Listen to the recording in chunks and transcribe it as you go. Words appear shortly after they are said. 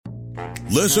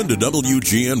Listen to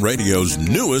WGN Radio's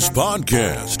newest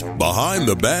podcast, Behind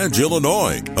the Badge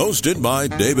Illinois, hosted by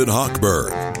David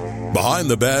Hochberg. Behind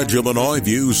the Badge Illinois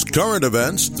views current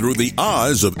events through the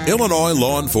eyes of Illinois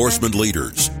law enforcement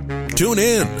leaders. Tune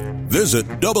in. Visit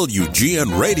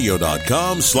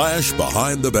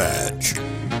WGNradio.com/Behind the Badge.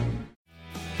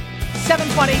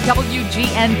 720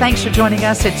 WGN. Thanks for joining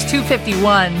us. It's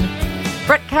 2:51.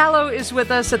 Brett Callow is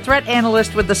with us, a threat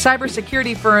analyst with the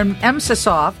cybersecurity firm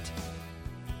Emsisoft.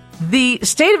 The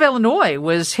state of Illinois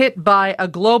was hit by a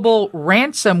global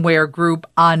ransomware group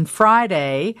on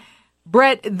Friday.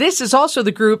 Brett, this is also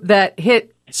the group that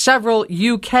hit several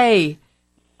UK,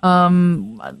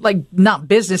 not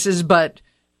businesses, but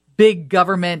big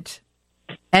government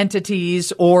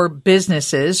entities or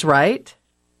businesses, right?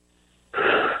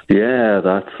 Yeah,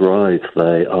 that's right.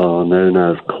 They are known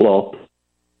as CLOP,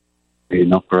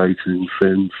 been operating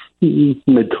since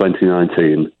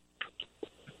mid-2019.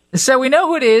 So we know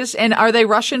who it is, and are they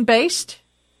Russian-based?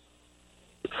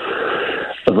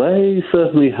 They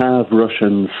certainly have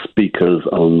Russian speakers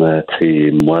on their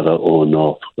team. Whether or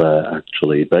not they're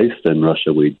actually based in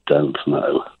Russia, we don't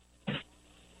know.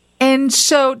 And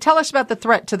so tell us about the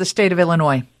threat to the state of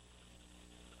Illinois.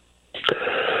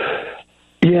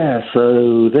 Yeah,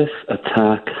 so this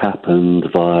attack happened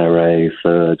via a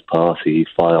third-party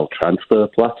file transfer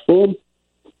platform.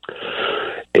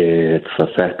 It's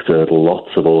affected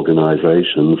lots of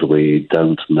organizations. We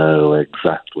don't know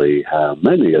exactly how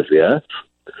many as yet.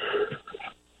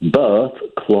 But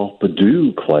CLOP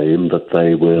do claim that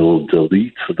they will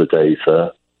delete the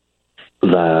data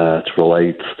that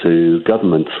relates to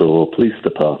governments or police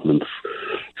departments.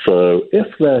 So if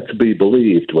they're to be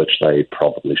believed, which they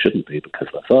probably shouldn't be because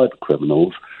they're cyber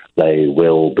criminals, they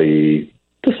will be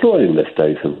destroying this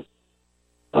data,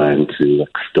 trying to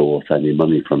extort any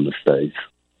money from the state.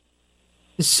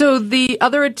 So the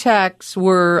other attacks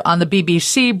were on the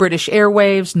BBC, British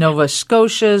Airwaves, Nova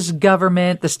Scotia's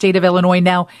government, the state of Illinois.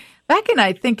 Now, back in,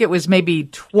 I think it was maybe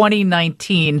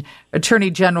 2019, Attorney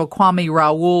General Kwame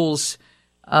Raoul's,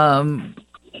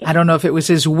 I don't know if it was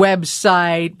his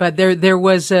website, but there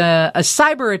was a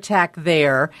cyber attack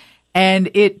there, and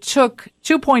it took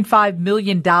 $2.5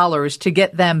 million to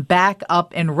get them back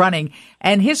up and running.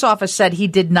 And his office said he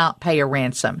did not pay a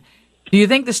ransom. Do you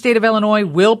think the state of Illinois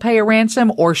will pay a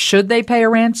ransom, or should they pay a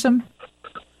ransom?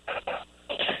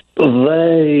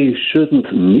 They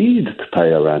shouldn't need to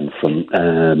pay a ransom.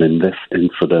 In this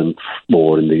incident,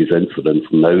 or in these incidents,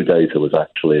 no data was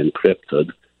actually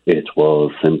encrypted. It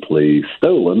was simply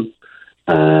stolen,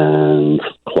 and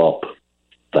CLOP,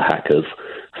 the hackers,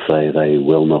 say they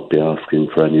will not be asking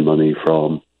for any money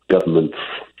from governments.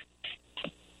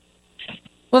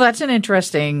 Well, that's an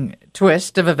interesting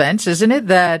twist of events, isn't it?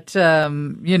 That,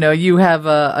 you have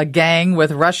a gang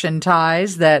with Russian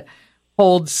ties that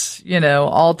holds,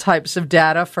 all types of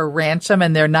data for ransom,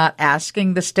 and they're not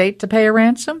asking the state to pay a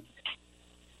ransom?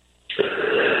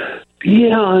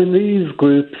 Yeah, and these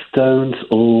groups don't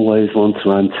always want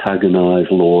to antagonize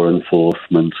law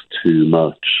enforcement too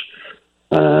much.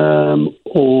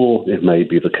 Or it may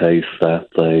be the case that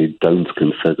they don't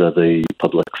consider the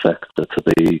public sector to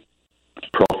be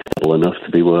profitable enough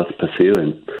to be worth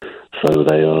pursuing. So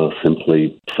they are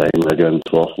simply saying they're going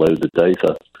to offload the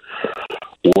data.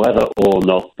 Whether or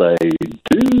not they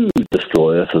do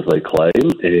destroy it, as they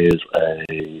claim, is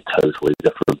a totally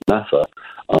different matter.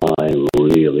 I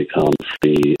really can't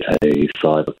see a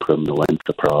cyber criminal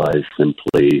enterprise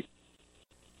simply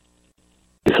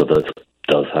so that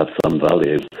does have some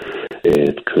value.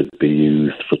 It could be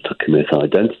used to commit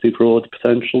identity fraud,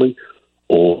 potentially,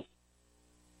 or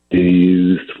be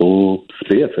used for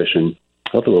spear phishing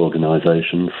other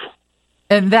organizations.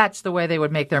 And that's the way they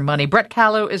would make their money. Brett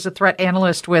Callow is a threat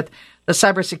analyst with the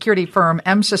cybersecurity firm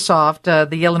Emsisoft.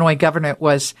 The Illinois government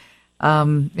was,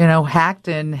 hacked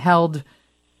and held,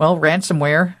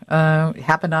 ransomware.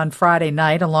 Happened on Friday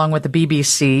night along with the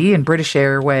BBC and British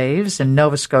Airwaves and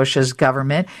Nova Scotia's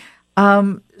government.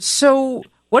 So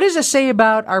what does it say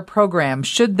about our programs?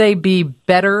 Should they be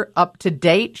better up to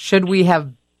date? Should we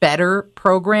have better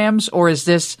programs, or is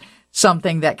this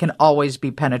something that can always be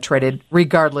penetrated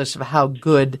regardless of how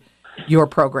good your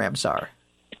programs are?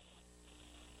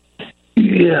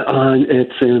 Yeah,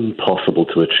 it's impossible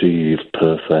to achieve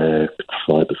perfect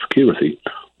cybersecurity.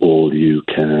 All you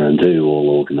can do,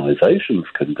 all organizations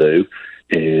can do,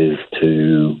 is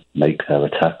to make their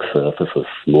attack surface as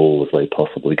small as they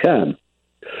possibly can.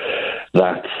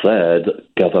 That said,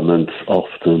 governments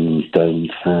often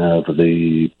don't have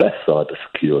the best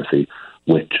cybersecurity,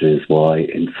 which is why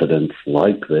incidents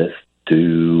like this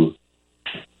do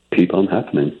keep on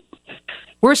happening.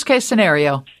 Worst case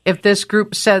scenario, if this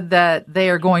group said that they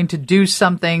are going to do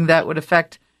something that would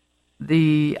affect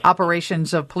the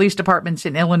operations of police departments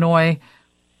in Illinois,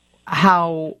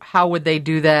 how would they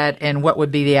do that, and what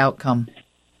would be the outcome?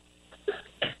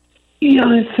 Yeah,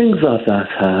 things like that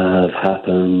have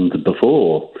happened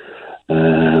before.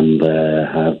 There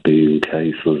have been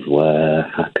cases where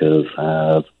hackers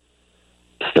have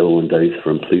stolen data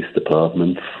from police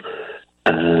departments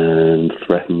and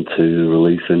threatened to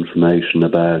release information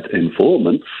about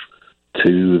informants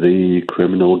to the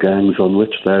criminal gangs on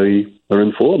which they are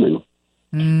informing.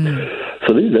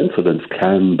 So these incidents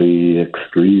can be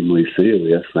extremely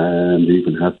serious and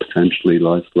even have potentially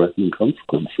life-threatening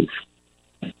consequences.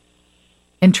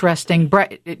 Interesting.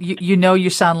 Brett, you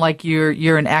sound like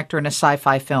you're an actor in a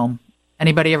sci-fi film.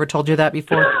 Anybody ever told you that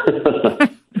before?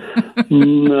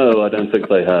 No, I don't think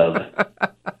they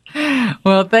have.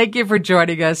 Well, thank you for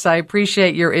joining us. I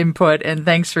appreciate your input, and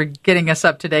thanks for getting us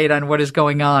up to date on what is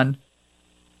going on.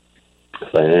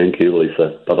 Thank you,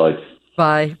 Lisa. Bye-bye.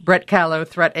 Bye. Brett Callow,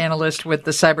 threat analyst with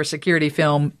the cybersecurity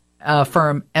firm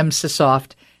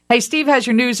MSisoft. Hey, Steve has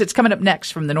your news. It's coming up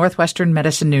next from the Northwestern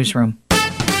Medicine Newsroom.